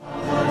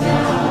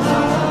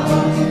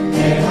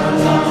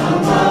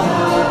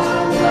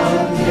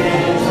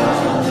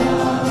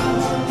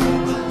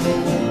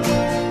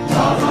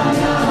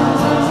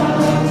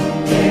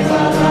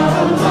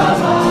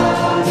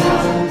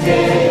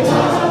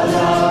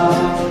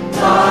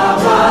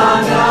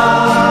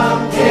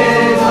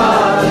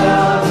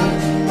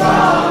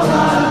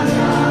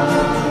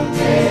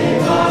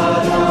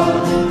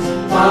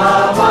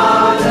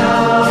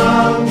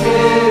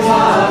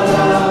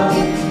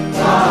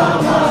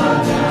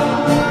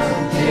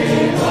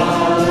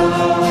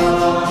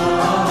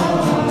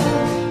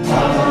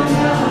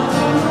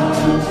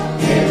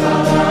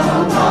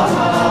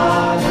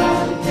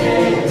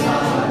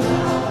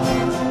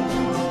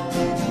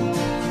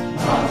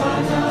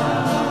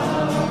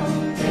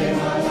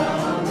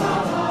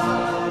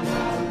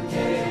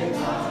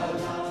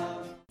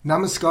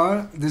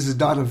Namaskar, this is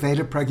Dada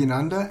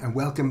Vedaprajinananda and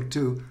welcome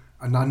to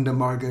Ananda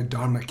Marga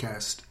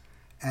Dharmacast.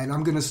 And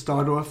I'm going to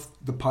start off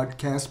the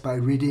podcast by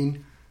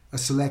reading a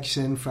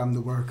selection from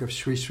the work of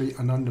Shrii Shrii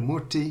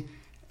Anandamurti,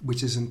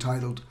 which is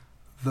entitled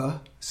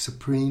The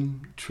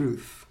Supreme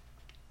Truth.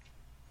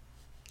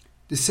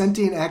 The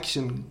sentient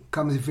action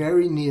comes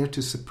very near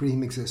to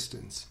supreme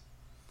existence.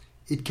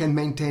 It can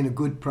maintain a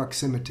good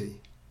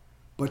proximity,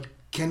 but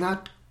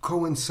cannot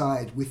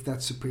coincide with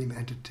that supreme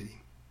entity.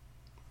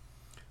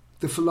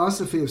 The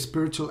philosophy of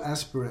spiritual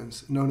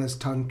aspirants, known as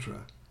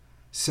Tantra,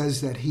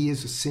 says that he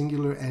is a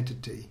singular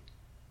entity.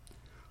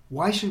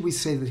 Why should we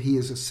say that he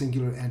is a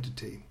singular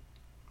entity?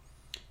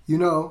 You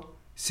know,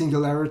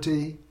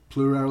 singularity,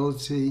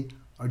 plurality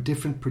are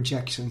different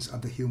projections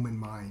of the human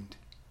mind.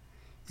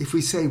 If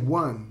we say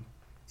one,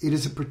 it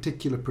is a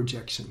particular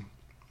projection.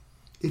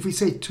 If we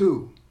say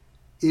two,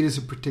 it is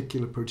a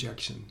particular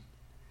projection.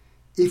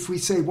 If we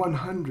say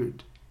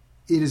 100,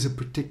 it is a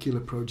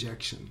particular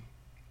projection.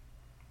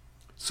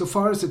 So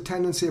far as the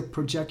tendency of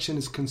projection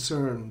is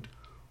concerned,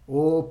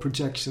 all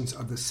projections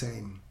are the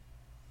same.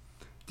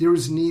 There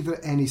is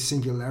neither any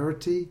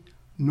singularity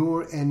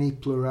nor any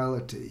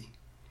plurality.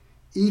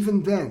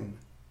 Even then,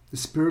 the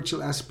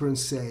spiritual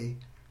aspirants say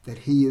that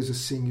he is a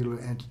singular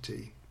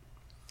entity.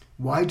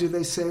 Why do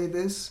they say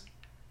this?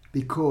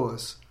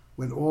 Because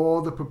when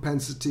all the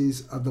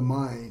propensities of the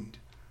mind,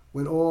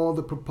 when all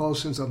the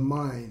propulsions of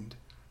mind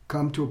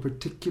come to a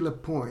particular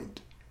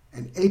point,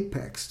 an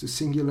apex to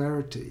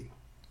singularity,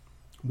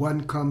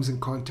 one comes in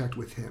contact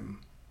with him.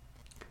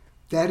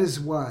 That is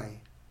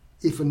why,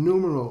 if a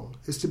numeral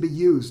is to be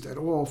used at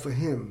all for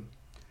him,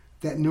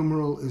 that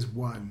numeral is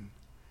one.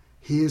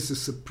 He is the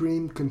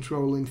supreme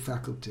controlling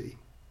faculty.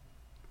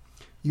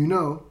 You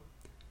know,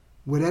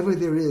 whatever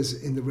there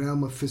is in the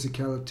realm of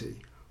physicality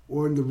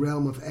or in the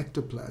realm of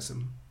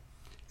ectoplasm,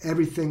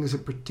 everything is a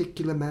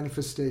particular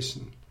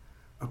manifestation,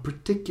 a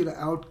particular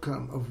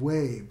outcome of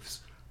waves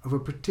of a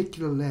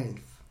particular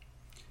length.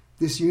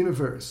 This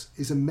universe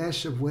is a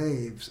mesh of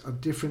waves of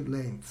different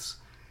lengths,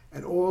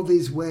 and all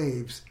these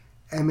waves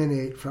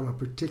emanate from a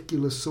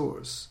particular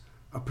source,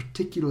 a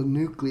particular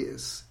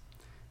nucleus.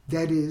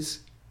 That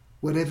is,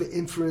 whatever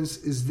inference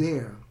is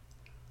there,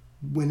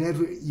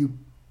 whenever you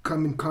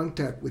come in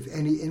contact with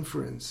any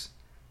inference,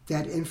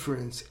 that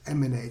inference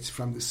emanates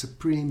from the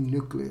supreme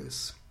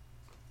nucleus.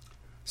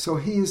 So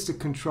he is the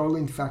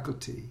controlling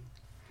faculty.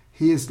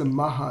 He is the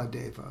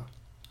Mahadeva.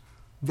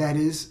 That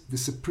is, the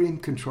supreme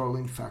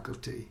controlling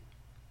faculty.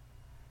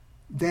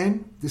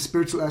 Then the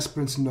spiritual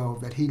aspirants know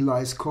that he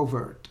lies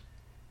covert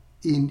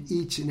in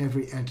each and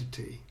every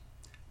entity.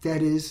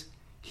 That is,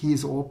 he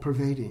is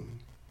all-pervading,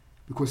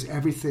 because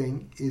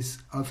everything is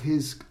of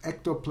his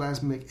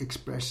ectoplasmic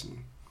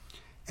expression.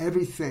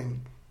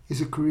 Everything is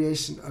a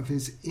creation of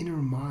his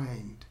inner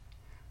mind.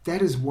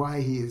 That is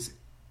why he is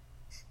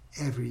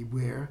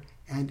everywhere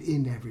and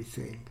in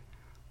everything,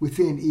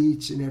 within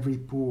each and every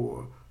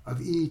pore of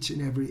each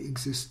and every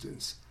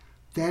existence.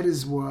 That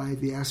is why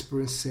the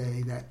aspirants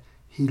say that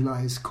he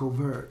lies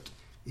covert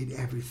in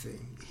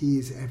everything. He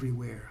is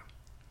everywhere.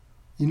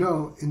 You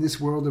know, in this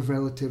world of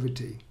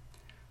relativity,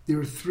 there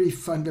are three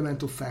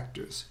fundamental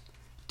factors: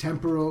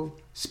 temporal,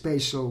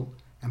 spatial,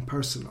 and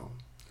personal.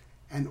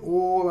 And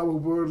all our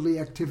worldly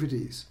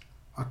activities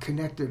are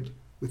connected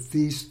with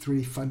these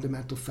three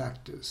fundamental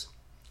factors.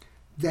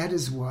 That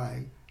is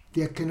why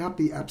there cannot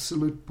be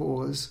absolute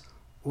pause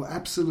or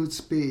absolute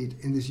speed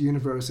in this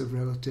universe of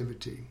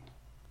relativity.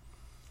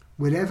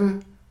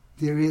 Whatever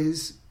there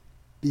is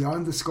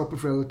beyond the scope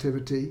of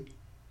relativity,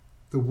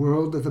 the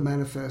world of the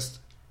manifest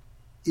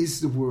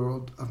is the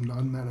world of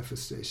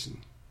non-manifestation.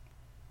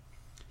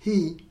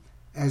 He,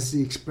 as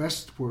the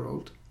expressed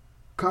world,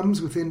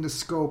 comes within the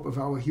scope of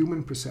our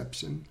human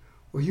perception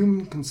or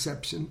human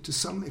conception to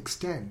some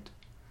extent.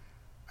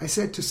 I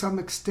said to some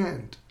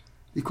extent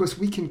because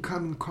we can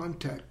come in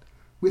contact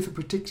with a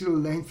particular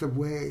length of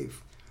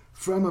wave,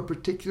 from a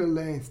particular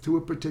length to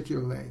a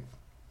particular length.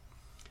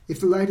 If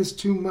the light is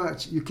too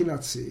much, you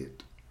cannot see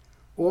it.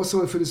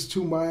 Also, if it is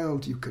too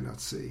mild, you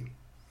cannot see.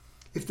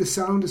 If the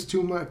sound is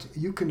too much,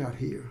 you cannot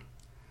hear.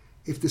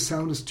 If the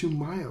sound is too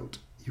mild,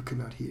 you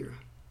cannot hear.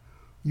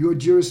 Your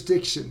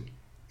jurisdiction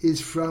is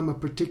from a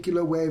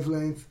particular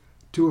wavelength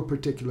to a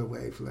particular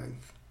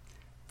wavelength.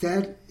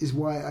 That is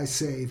why I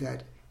say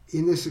that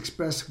in this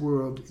express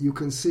world, you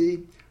can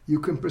see, you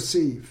can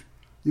perceive,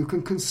 you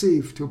can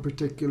conceive to a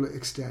particular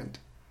extent,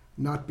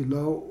 not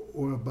below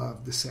or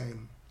above the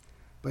same.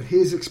 But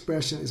his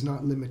expression is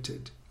not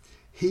limited.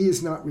 He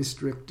is not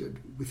restricted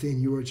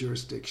within your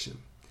jurisdiction.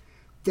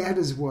 That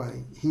is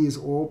why he is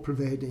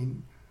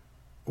all-pervading,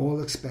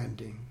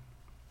 all-expanding.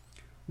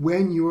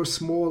 When your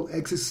small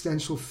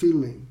existential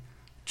feeling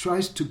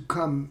tries to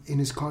come in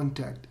his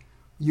contact,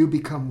 you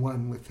become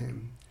one with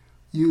him.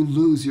 You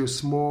lose your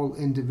small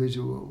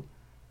individual,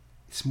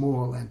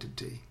 small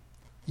entity.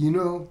 You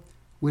know,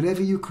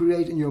 whatever you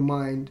create in your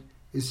mind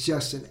is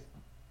just an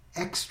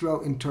extra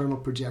internal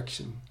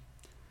projection.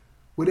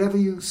 Whatever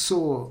you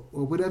saw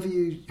or whatever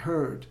you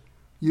heard,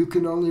 you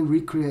can only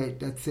recreate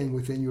that thing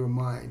within your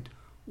mind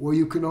or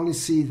you can only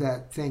see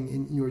that thing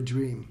in your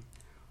dream.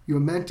 Your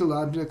mental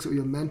objects or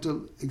your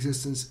mental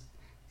existence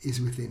is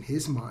within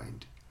his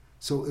mind.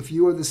 So if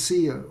you are the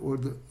seer or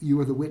you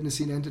are the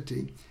witnessing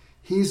entity,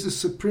 he is the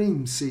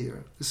supreme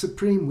seer, the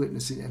supreme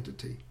witnessing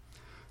entity.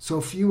 So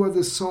if you are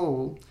the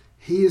soul,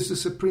 he is the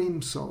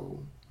supreme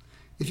soul.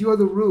 If you are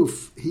the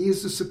roof, he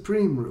is the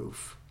supreme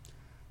roof.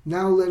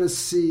 Now let us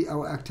see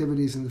our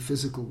activities in the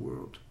physical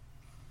world.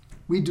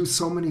 We do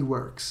so many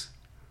works.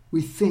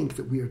 We think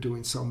that we are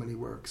doing so many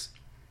works.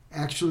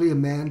 Actually, a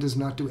man does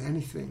not do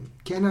anything,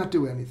 cannot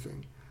do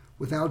anything,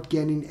 without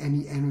getting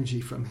any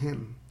energy from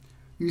him.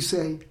 You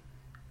say,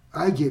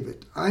 I give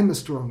it. I'm a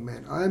strong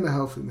man. I'm a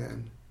healthy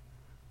man.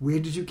 Where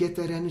did you get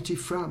that energy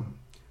from?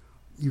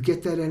 You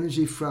get that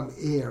energy from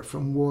air,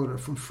 from water,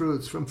 from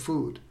fruits, from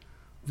food.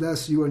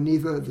 Thus, you are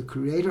neither the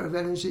creator of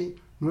energy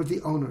nor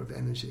the owner of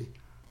energy.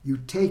 You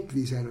take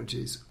these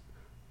energies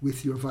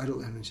with your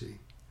vital energy.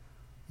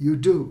 You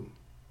do.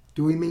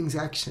 Doing means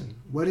action.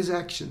 What is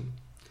action?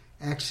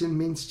 Action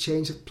means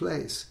change of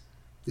place.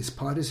 This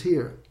part is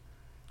here.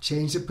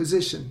 Change the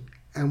position,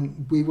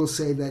 and we will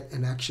say that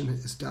an action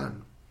is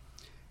done.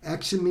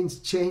 Action means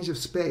change of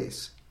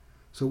space.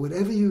 So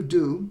whatever you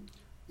do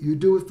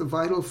with the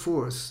vital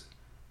force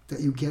that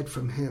you get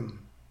from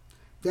him.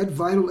 That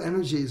vital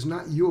energy is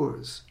not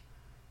yours.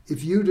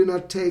 If you do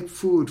not take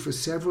food for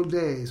several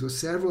days or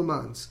several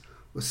months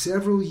or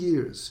several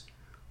years,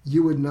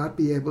 you would not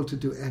be able to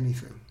do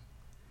anything.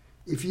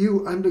 If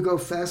you undergo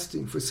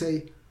fasting for,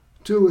 say,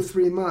 2 or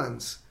 3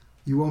 months,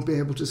 you won't be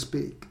able to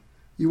speak.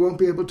 You won't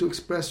be able to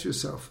express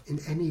yourself in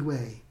any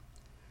way.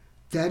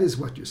 That is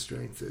what your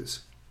strength is.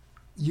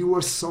 You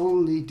are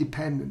solely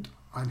dependent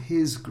on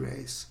his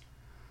grace.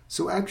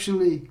 So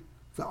actually,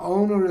 the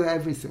owner of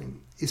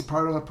everything is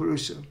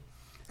Paramapurusha,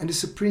 and the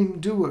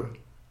supreme doer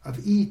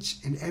of each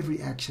and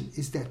every action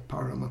is that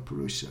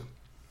Paramapurusha.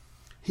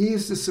 He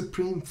is the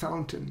supreme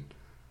fountain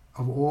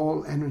of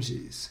all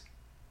energies.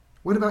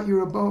 What about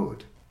your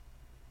abode?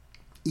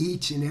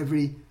 Each and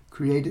every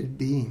created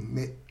being,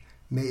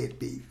 may it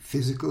be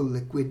physical,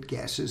 liquid,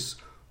 gaseous,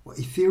 or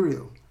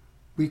ethereal,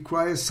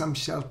 requires some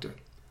shelter.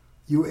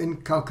 You are in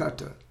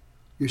Calcutta.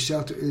 Your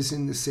shelter is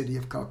in the city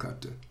of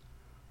Calcutta.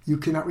 You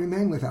cannot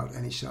remain without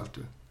any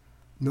shelter.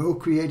 No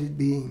created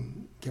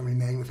being can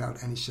remain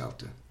without any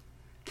shelter.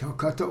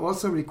 Calcutta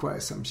also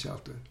requires some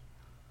shelter.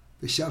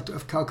 The shelter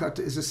of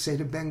Calcutta is the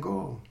state of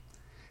Bengal.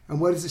 And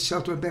what is the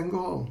shelter of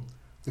Bengal?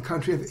 The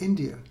country of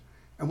India.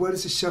 And what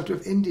is the shelter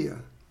of India?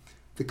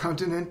 The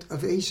continent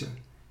of Asia.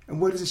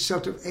 And what is the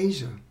shelter of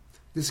Asia?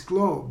 This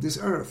globe, this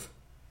earth.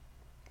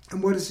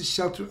 And what is the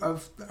shelter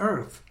of the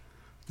earth?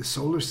 The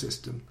solar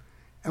system.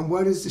 And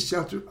what is the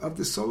shelter of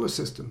the solar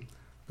system?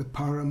 The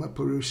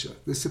Paramapurusha,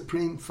 the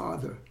Supreme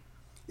Father,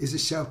 is the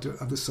shelter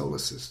of the solar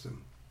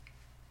system.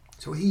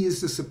 So he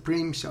is the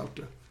supreme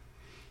shelter.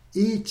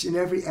 Each and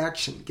every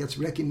action gets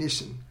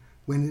recognition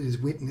when it is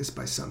witnessed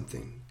by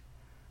something.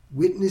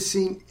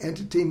 Witnessing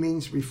entity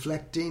means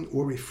reflecting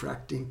or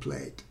refracting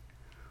plate.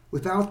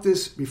 Without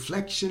this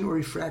reflection or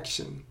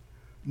refraction,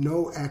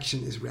 no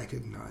action is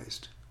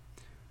recognized.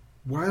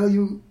 While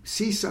you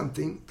see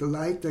something, the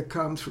light that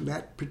comes from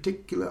that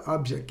particular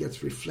object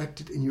gets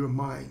reflected in your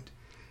mind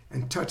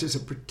and touches a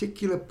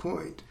particular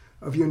point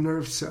of your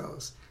nerve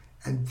cells,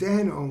 and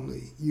then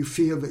only you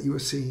feel that you are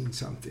seeing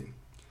something.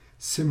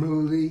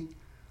 Similarly,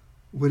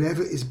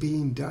 whatever is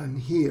being done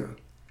here,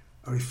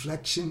 a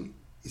reflection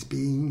is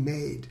being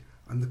made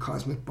on the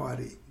cosmic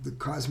body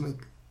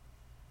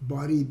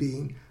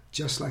being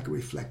just like a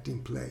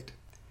reflecting plate.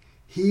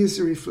 He is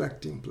the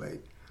reflecting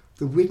plate,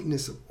 the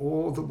witness of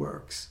all the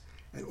works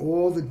and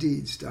all the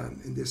deeds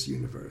done in this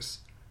universe.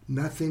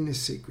 Nothing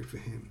is secret for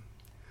him.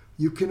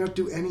 You cannot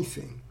do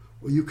anything,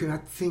 or you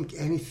cannot think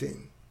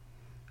anything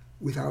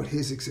without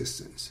his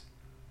existence,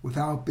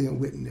 without being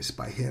witnessed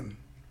by him.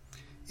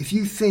 If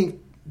you think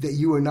that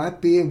you are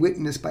not being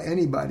witnessed by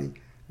anybody,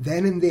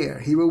 then and there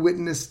he will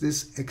witness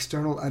this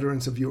external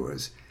utterance of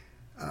yours,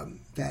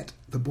 that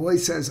the boy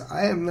says,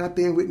 I am not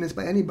being witnessed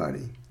by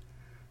anybody.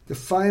 The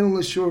final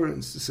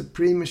assurance, the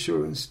supreme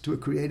assurance to a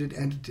created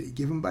entity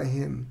given by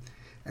him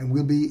and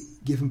will be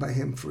given by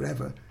him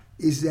forever,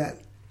 is that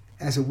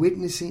as a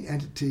witnessing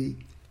entity,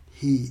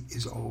 he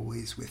is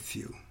always with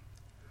you.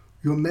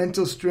 Your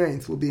mental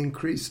strength will be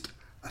increased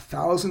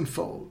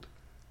 1,000-fold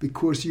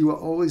because you are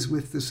always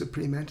with the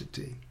supreme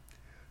entity.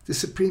 The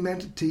supreme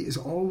entity is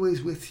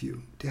always with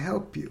you to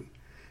help you.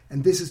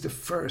 And this is the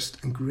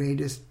first and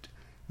greatest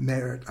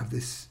merit of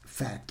this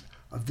fact,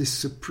 of this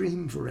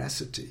supreme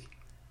veracity.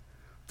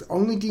 The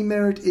only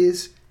demerit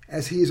is,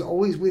 as he is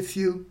always with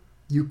you,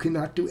 you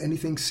cannot do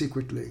anything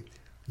secretly.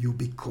 You'll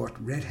be caught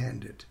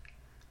red-handed.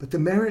 But the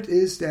merit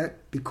is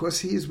that because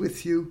he is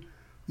with you,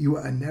 you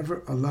are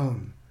never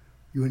alone.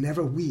 You are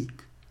never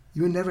weak.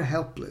 You are never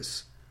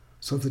helpless.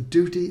 So the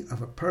duty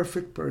of a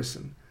perfect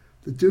person,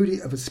 the duty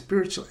of a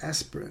spiritual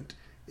aspirant,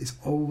 is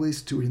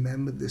always to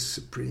remember this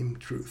supreme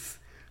truth,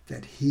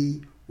 that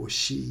he or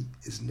she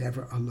is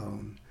never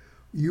alone.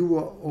 You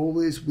are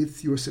always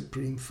with your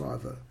Supreme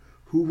Father,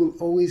 who will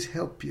always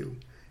help you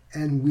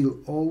and will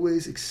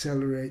always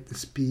accelerate the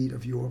speed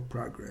of your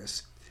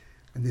progress.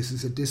 And this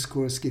is a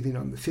discourse given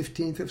on the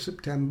 15th of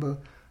September,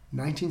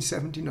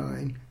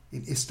 1979,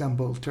 in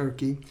Istanbul,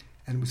 Turkey,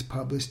 and was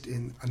published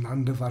in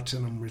Dada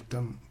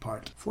Vedaprajinananda,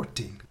 Part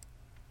 14.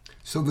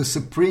 So the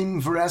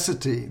supreme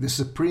veracity, the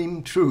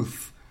supreme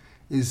truth,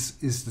 is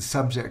the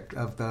subject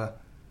of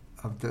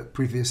the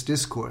previous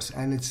discourse,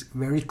 and it's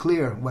very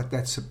clear what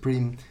that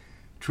supreme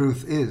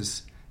truth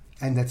is.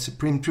 And that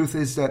supreme truth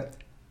is that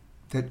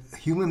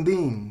human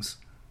beings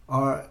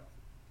are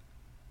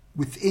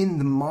within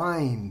the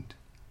mind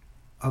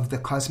of the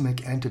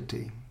cosmic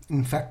entity.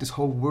 In fact, this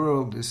whole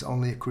world is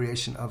only a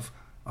creation of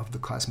the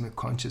cosmic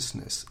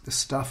consciousness. The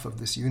stuff of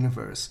this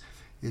universe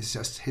is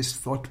just his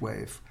thought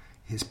wave,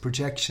 his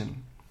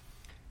projection.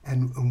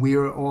 And we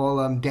are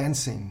all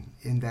dancing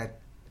in that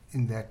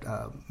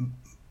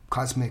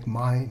cosmic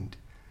mind.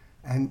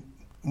 And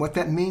what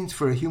that means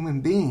for a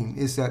human being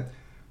is that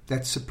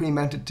supreme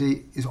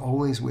entity is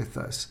always with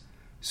us.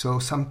 So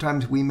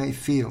sometimes we may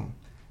feel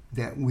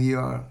that we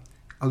are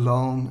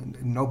alone,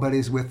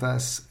 nobody's with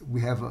us,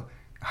 we have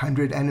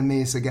 100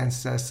 enemies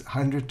against us,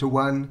 100 to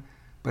 1,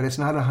 but it's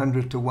not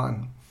 100 to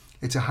 1.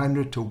 It's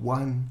 100 to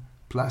 1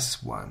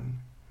 plus 1.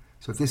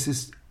 So this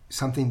is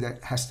something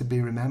that has to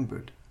be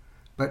remembered.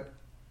 But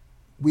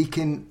we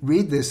can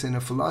read this in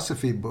a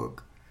philosophy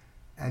book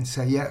and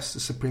say, yes, the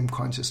Supreme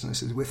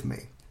Consciousness is with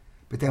me.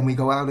 But then we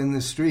go out in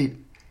the street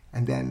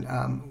and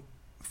then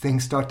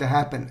things start to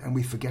happen and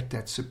we forget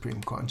that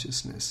Supreme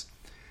Consciousness.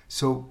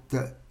 So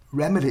the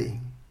remedy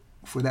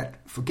for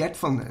that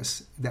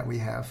forgetfulness that we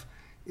have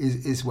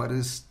is what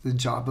is the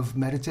job of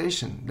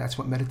meditation. That's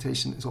what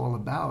meditation is all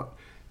about,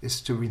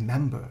 is to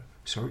remember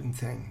certain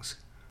things.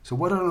 So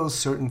what are those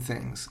certain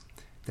things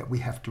that we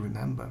have to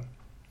remember?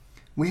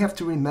 We have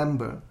to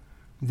remember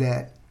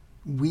that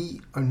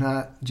we are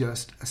not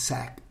just a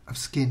sack of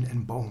skin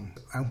and bone.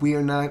 And we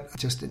are not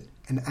just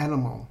an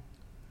animal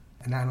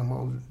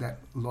that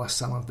lost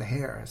some of the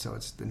hair, so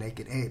it's the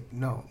naked ape.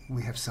 No,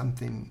 we have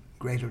something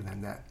greater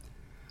than that.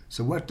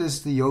 So what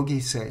does the yogi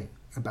say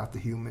about the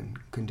human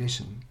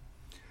condition?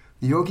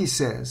 The yogi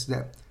says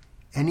that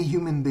any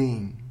human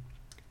being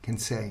can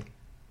say,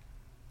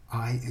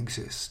 I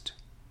exist.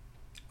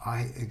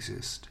 I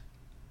exist.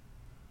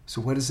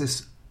 So what is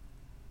this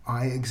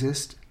I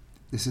exist?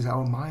 This is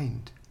our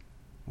mind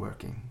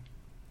working.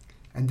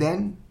 And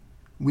then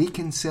we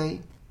can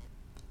say,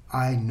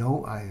 I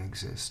know I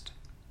exist.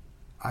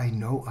 I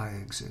know I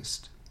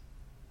exist.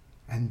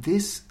 And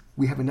this,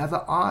 we have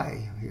another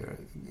I here.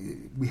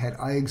 We had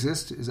I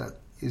exist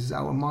is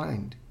our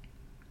mind.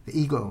 The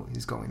ego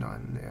is going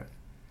on there.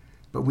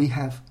 But we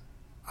have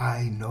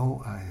I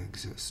know I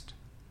exist.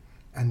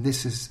 And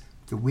this is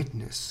the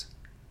witness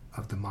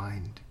of the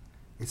mind.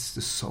 It's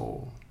the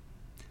soul.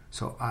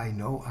 So I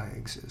know I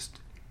exist.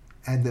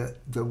 And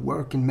the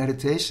work in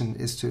meditation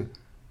is to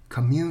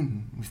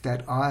commune with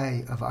that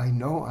I of I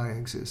know I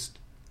exist.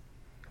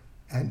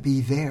 And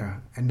be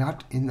there, and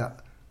not in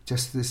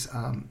just this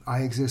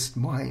I exist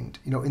mind.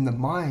 In the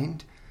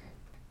mind,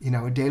 in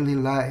our daily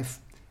life,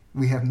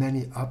 we have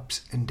many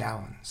ups and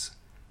downs.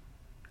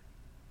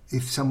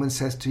 If someone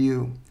says to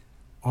you,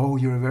 oh,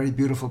 you're a very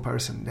beautiful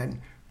person,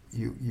 then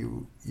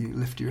you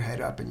lift your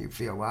head up and you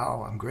feel,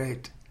 wow, I'm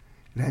great.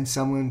 And then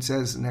someone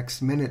says,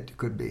 next minute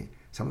could be,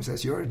 someone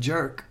says, you're a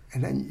jerk.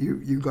 And then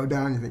you go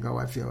down and you think, oh,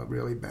 I feel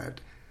really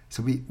bad.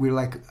 So we're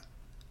like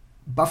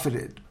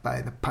buffeted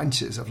by the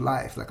punches of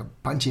life, like a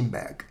punching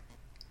bag.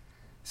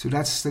 So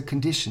that's the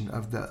condition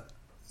of the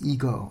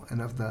ego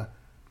and of the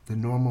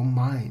normal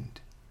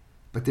mind.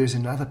 But there's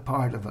another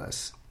part of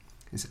us,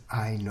 is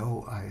I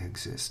know I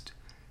exist.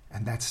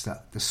 And that's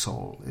the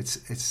soul.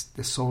 It's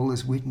the soul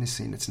is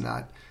witnessing. It's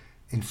not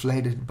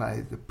inflated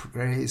by the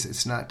praise.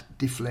 It's not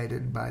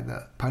deflated by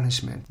the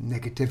punishment,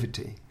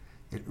 negativity.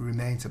 It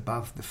remains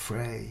above the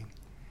fray.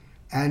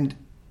 And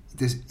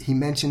he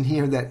mentioned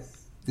here that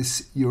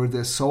you're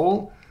the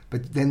soul,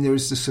 but then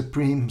there's the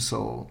supreme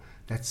soul,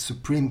 that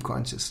supreme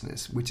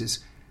consciousness, which is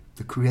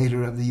the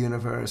creator of the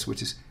universe,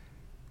 which is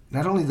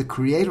not only the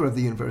creator of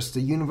the universe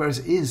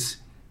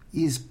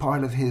is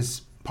part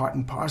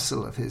and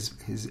parcel of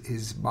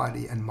his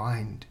body and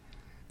mind.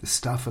 The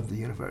stuff of the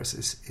universe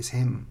is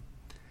him.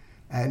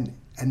 And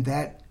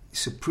that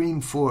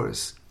supreme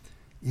force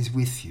is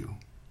with you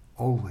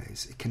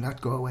always. It cannot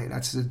go away.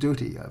 That's the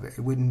duty of it.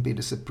 It wouldn't be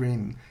the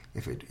supreme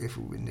if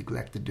we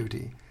neglect the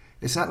duty.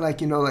 It's not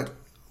like, like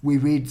we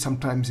read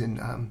sometimes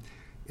in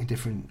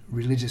different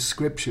religious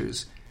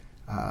scriptures,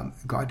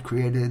 God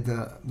created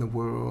the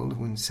world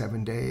in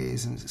 7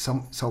 days and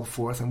so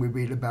forth, and we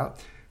read about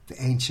the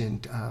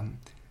ancient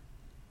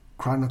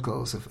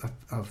chronicles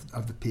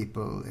of the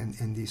people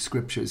in these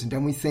scriptures. And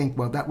then we think,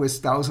 well, that was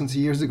thousands of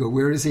years ago.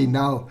 Where is he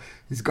now?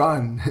 He's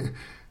gone.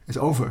 It's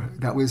over.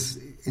 That was,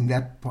 in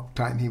that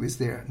time he was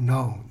there.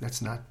 No,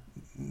 that's not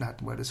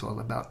what it's all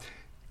about.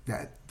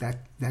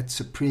 That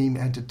supreme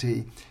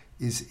entity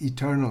is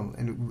eternal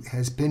and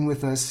has been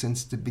with us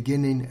since the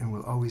beginning and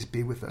will always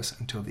be with us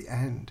until the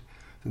end.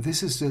 So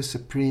this is the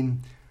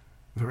supreme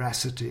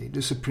veracity,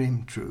 the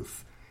supreme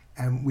truth.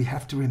 and we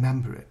have to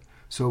remember it.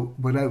 So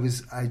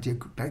I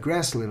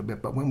digress a little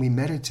bit, but when we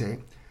meditate,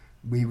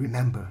 we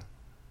remember.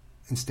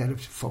 Instead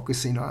of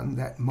focusing on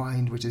that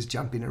mind which is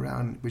jumping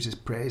around, which is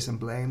praise and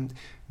blamed,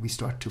 we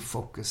start to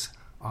focus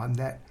on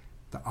that,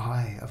 the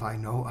I of I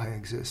know I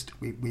exist.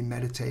 We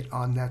meditate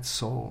on that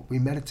soul. We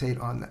meditate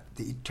on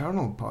the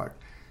eternal part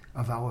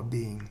of our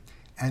being.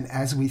 And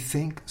as we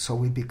think, so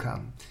we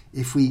become.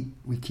 If we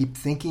keep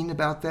thinking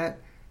about that,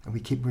 and we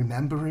keep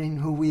remembering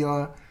who we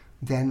are,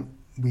 then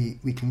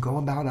we can go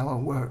about our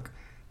work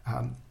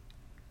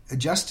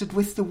adjusted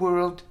with the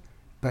world,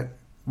 but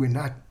we're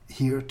not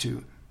here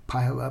to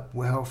pile up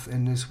wealth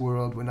in this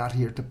world. We're not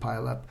here to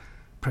pile up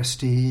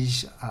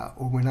prestige,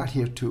 or we're not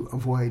here to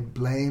avoid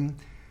blame.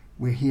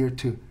 We're here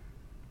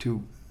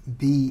to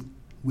be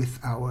with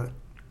our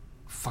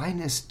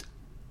finest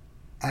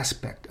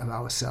aspect of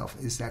ourself,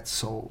 is that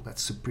soul, that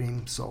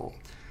supreme soul,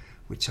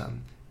 which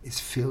is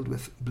filled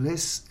with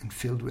bliss and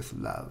filled with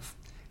love.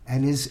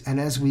 And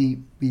as we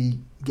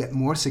get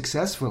more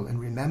successful in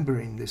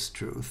remembering this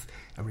truth,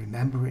 and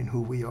remembering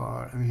who we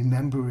are, and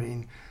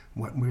remembering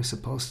what we're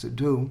supposed to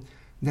do,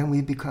 then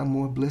we become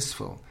more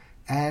blissful.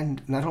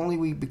 And not only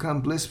we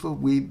become blissful,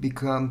 we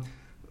become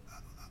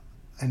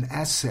an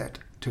asset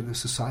to the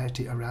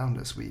society around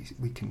us.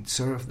 We can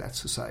serve that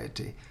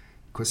society.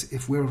 Because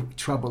if we're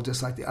troubled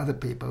just like the other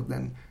people,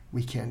 then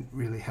we can't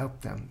really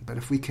help them. But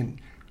if we can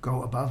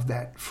go above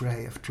that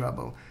fray of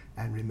trouble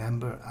and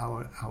remember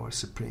our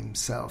supreme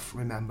self,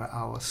 remember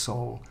our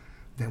soul,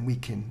 then we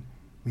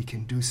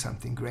can do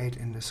something great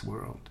in this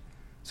world.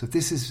 So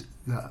this is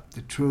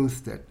the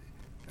truth that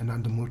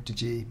Anandamurti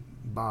Ji,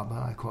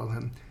 Baba, I call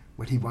him,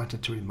 what he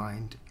wanted to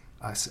remind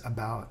us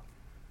about.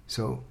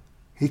 So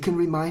he can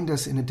remind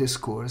us in a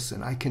discourse,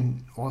 and I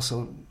can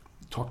also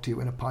talk to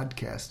you in a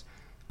podcast,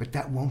 but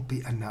that won't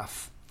be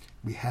enough.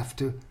 We have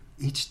to,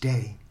 each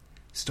day,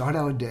 start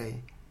our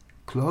day,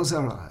 close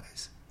our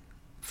eyes,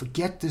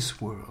 forget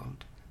this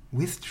world,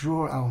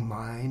 withdraw our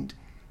mind,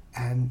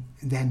 and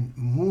then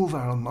move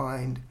our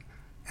mind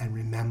and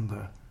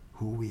remember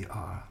who we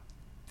are,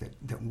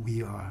 that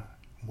we are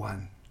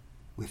one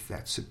with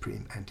that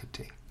supreme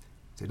entity.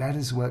 So that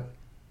is what,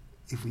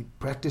 if we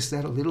practice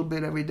that a little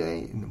bit every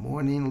day, in the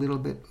morning a little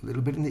bit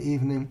in the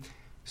evening,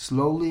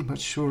 slowly but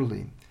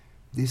surely,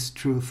 this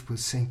truth will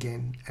sink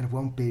in, and it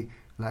won't be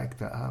like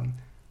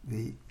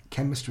the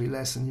chemistry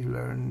lesson you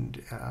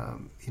learned,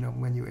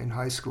 when you were in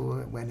high school.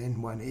 It went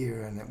in one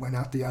ear and it went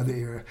out the other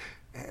ear.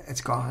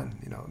 It's gone.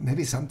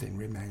 Maybe something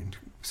remained,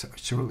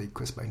 surely,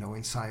 because by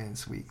knowing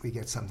science we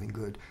get something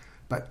good,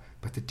 but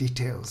the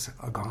details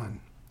are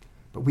gone.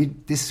 But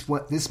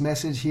this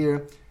message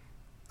here,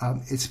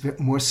 it's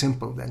more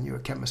simple than your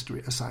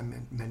chemistry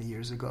assignment many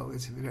years ago.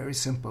 It's very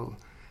simple,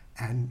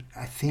 and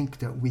I think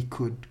that we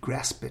could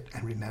grasp it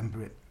and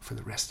remember it for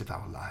the rest of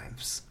our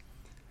lives.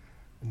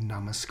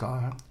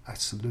 Namaskar. I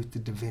salute the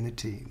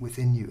divinity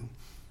within you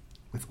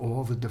with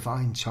all the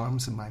divine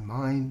charms of my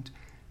mind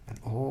and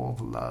all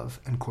the love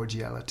and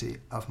cordiality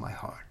of my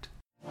heart.